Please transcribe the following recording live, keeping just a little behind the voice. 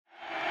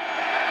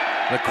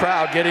The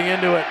crowd getting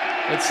into it.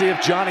 Let's see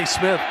if Johnny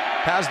Smith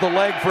has the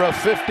leg for a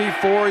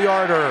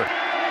 54-yarder.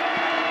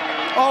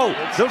 Oh,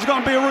 there's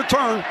going to be a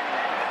return.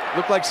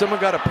 Looked like someone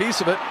got a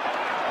piece of it.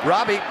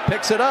 Robbie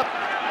picks it up,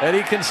 and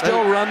he can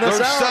still run this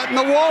out. They're setting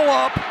the wall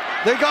up.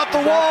 They got the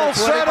wall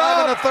set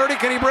up. And the 30.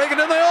 Can he break it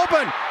in the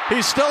open?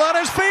 He's still on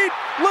his feet,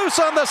 loose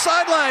on the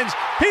sidelines.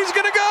 He's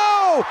going to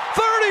go.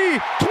 30,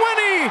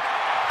 20,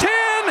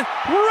 10.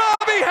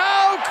 Robbie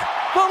Hauk,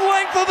 the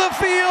length of the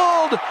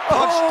field.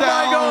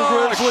 Touchdown,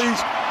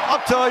 Grizzlies.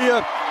 I'll tell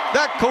you,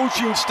 that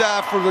coaching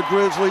staff for the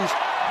Grizzlies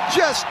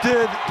just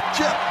did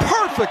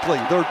perfectly.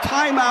 Their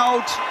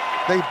timeouts,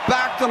 they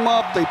backed them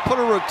up. They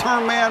put a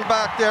return man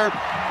back there,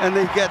 and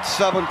they get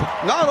 7.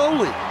 Not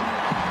only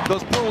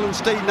does Portland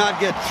State not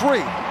get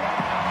 3,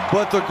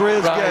 but the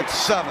Grizz get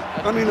 7.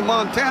 I mean, the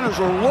Montanans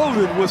are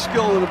loaded with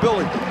skill and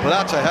ability, but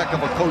that's a heck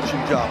of a coaching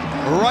job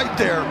right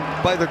there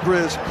by the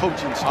Grizz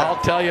coaching staff.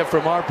 I'll tell you,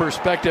 from our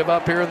perspective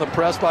up here in the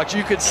press box,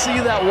 you could see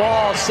that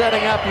wall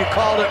setting up. You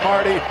called it,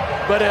 Marty,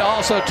 but it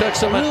also took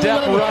some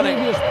adept running.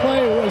 The previous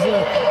play was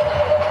a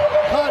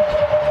cut,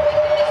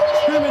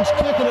 scrimmage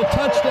kick, and a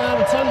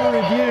touchdown. It's under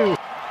review.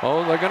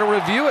 Oh, they're going to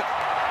review it.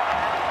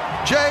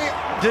 Jay,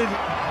 did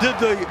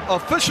the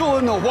official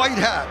in the white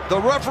hat, the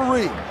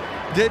referee,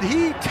 did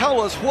he tell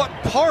us what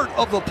part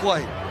of the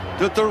play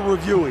that they're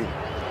reviewing?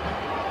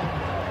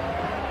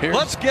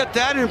 Let's get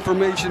that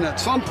information at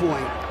some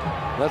point.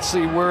 Let's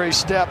see where he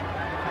stepped.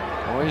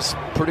 Oh, he's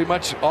pretty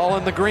much all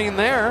in the green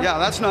there. Yeah,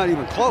 that's not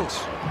even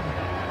close.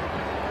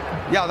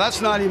 Yeah,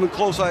 that's not even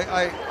close.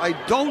 I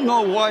don't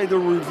know why they're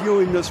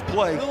reviewing this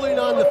play. Filling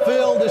on the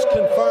field is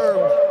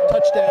confirmed.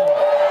 Touchdown.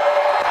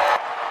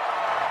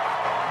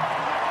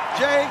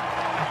 Jay,